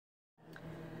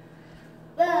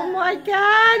my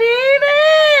God,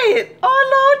 Edith! I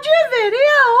loved your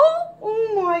video! Oh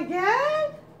my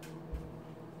God!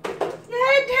 You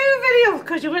had 2 videos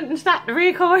because you wouldn't stop to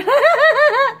record.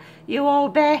 You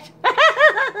old bat.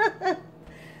 I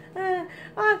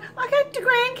got the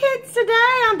grandkids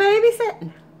today. I'm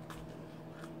babysitting.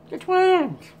 The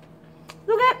twins.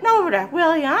 Look at them over there,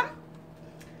 William.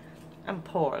 And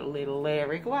poor little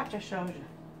Larry. Watch, I showed you.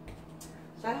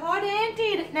 Say hi to Auntie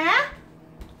Edith now.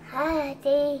 Hi,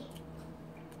 Auntie.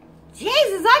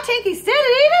 Jesus, I think he said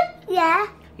it, Edith. Yeah.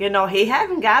 You know, he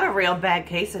haven't got a real bad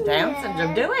case of Down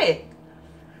syndrome, do he?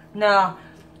 No.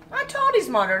 I told his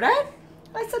mother that.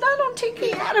 I said, I don't think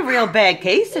he had a real bad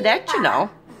case of that, you know.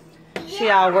 She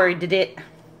all worried to it.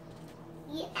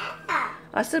 Yeah.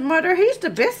 I said, Mother, he's the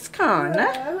best kind,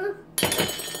 huh?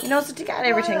 You know, so you got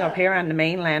everything up here on the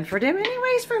mainland for them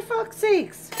anyways, for fuck's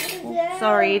sakes. Oh,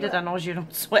 sorry, Edith, I know you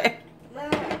don't sweat.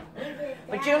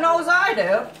 But you knows I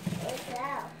do.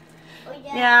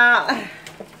 Yeah.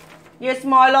 Yes,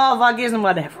 my love, I gives him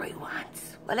whatever he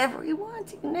wants. Whatever he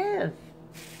wants, he can have.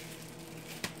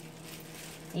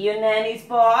 You nanny's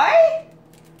boy?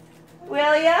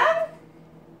 William?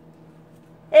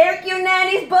 Eric, you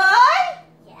nanny's boy?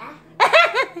 Yeah.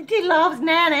 He loves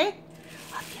nanny.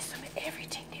 I'll give him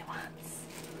everything he wants.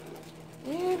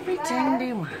 Everything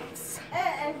he wants.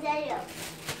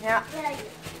 Yeah.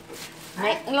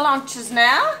 Making lunches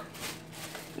now.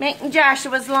 Making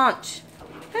Joshua's lunch.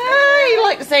 Hey, he'd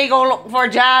like to say go looking for a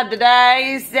job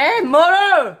today. He said,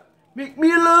 Mother, make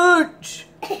me a lunch.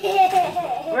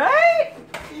 Right?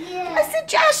 Yeah. I said,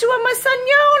 Joshua, my son,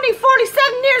 you're only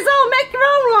 47 years old. Make your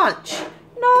own lunch.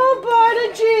 No,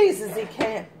 by Jesus, he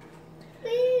can't.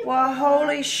 Well,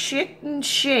 holy shit and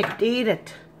shit, eat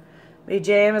it. My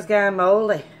jam has gone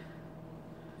moldy.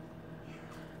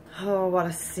 Oh, what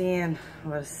a sin.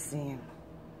 What a sin.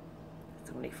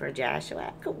 It's only for Joshua.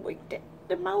 I could wait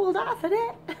the mold off of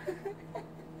that.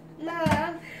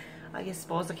 Mom. I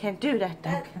suppose I can't do that,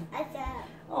 though. I said.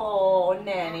 Oh,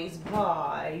 Nanny's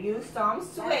boy. You some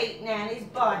sweet, Nanny's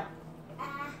boy.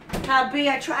 Hubby,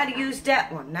 I try to use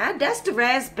that one. Now, that's the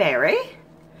raspberry.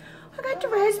 I got the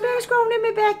raspberries growing in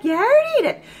my backyard,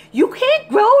 Edith. You can't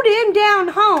grow them down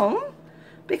home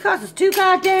because it's too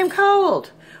goddamn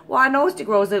cold. Well, I know it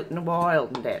grows out in the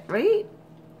wild and that, right?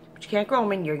 But you can't grow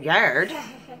them in your yard.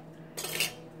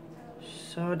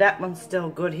 So that one's still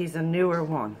good. He's a newer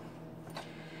one.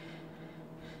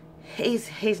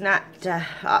 He's not,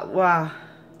 well,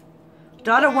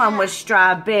 the other one was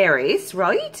strawberries,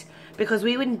 right? Because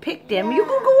we wouldn't pick them. You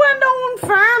can go on the own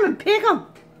farm and pick them.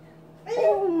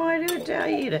 Oh, my dear, tell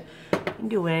you to. You can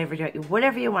do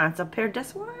whatever you want. Up here,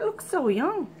 that's why I look so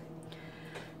young.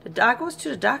 The dog goes to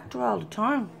the doctor all the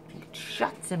time. He gets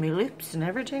shots in my lips and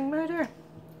everything, my dear.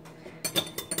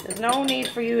 There's no need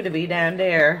for you to be down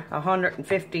there,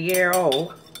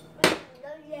 150-year-old.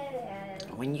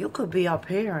 When you could be up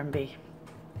here and be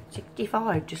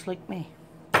 65, just like me.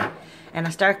 And I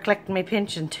start collecting my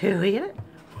pension too, you know?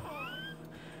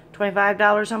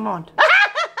 $25 a month.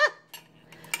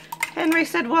 Henry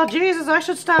said, well, Jesus, I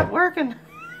should stop working.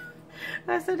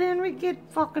 I said, Henry, get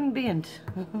fucking bent.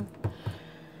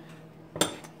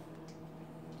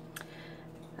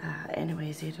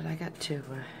 Anyways, Edith, I got to,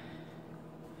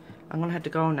 I'm going to have to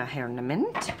go now here in a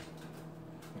minute.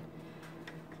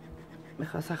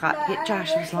 Because I got to get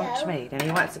Joshua's lunch made. And he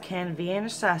wants a can of Vienna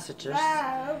sausages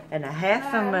and a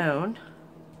half a moon.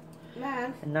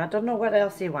 And I don't know what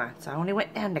else he wants. I only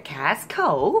went down to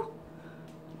Costco.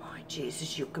 My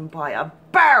Jesus, you can buy a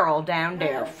barrel down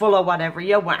there full of whatever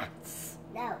you want.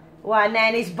 No. Why,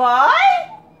 Nanny's boy?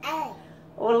 Oh,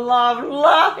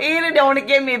 love, Edith, don't want to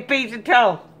give me a piece of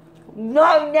toast.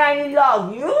 No, Nanny,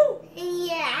 love you.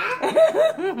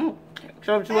 Yeah.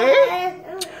 So sweet.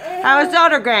 How's the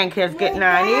other grandkids getting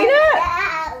on, Edith?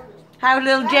 How's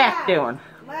little Jack doing?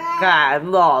 God,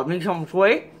 love me some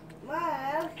sweet.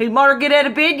 His mother get out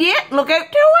of bed yet? Look out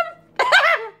to him.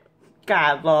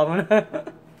 God, love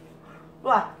him.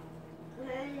 What?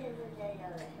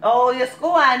 Oh, just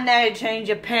go on now and change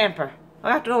your pamper.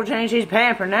 I have to go change his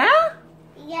pamper now?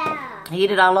 Yeah.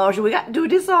 Edith, I love you. We got to do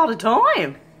this all the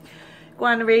time. Go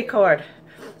on the record.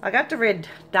 I got the red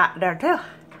dot there too.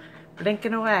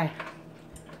 Blinking away.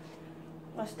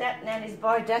 What's that, Nanny's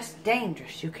boy? That's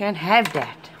dangerous. You can't have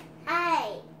that.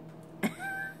 Hey.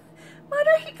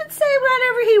 Mother, he can say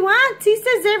whatever he wants. He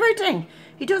says everything.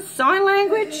 He does sign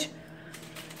language.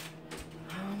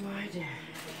 Oh, my dear.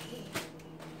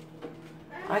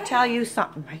 I tell you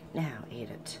something right now,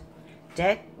 Edith.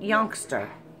 That youngster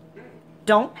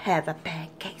don't have a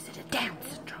bad case of the Down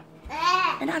syndrome.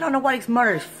 And I don't know what his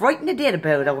mother is frightened to death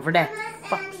about over that.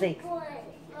 Fuck's sake.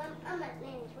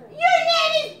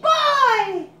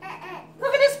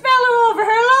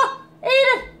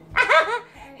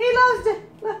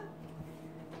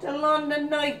 Monday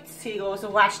nights he goes to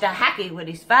watch the hockey with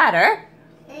his father.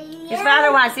 His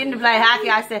father wants him to play hockey.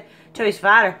 I said to his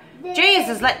father,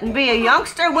 Jesus, let him be a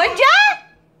youngster, would ya?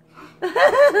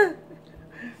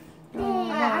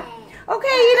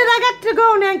 Okay, Edith, I got to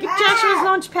go now and get Joshua's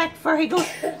lunch packed for he goes.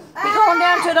 He going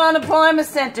down to the unemployment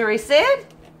center, he said.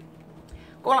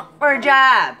 Going up for a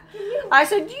job. I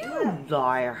said, you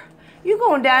liar. You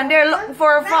going down there looking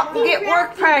for a fucking get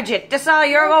work project. That's all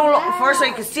you're going looking for so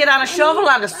you can sit on a shovel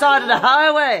on the side of the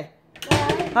highway.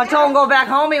 I told him go back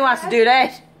home, he wants to do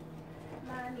that.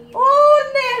 Oh,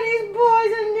 Nanny's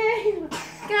boys and Nanny.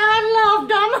 God love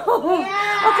Donald.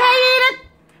 Okay, Edith.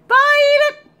 Bye,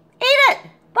 Edith. Edith.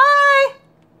 Bye.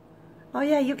 Oh,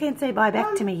 yeah, you can't say bye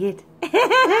back to me yet.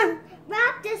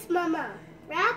 Wrap this, Mama. Wrap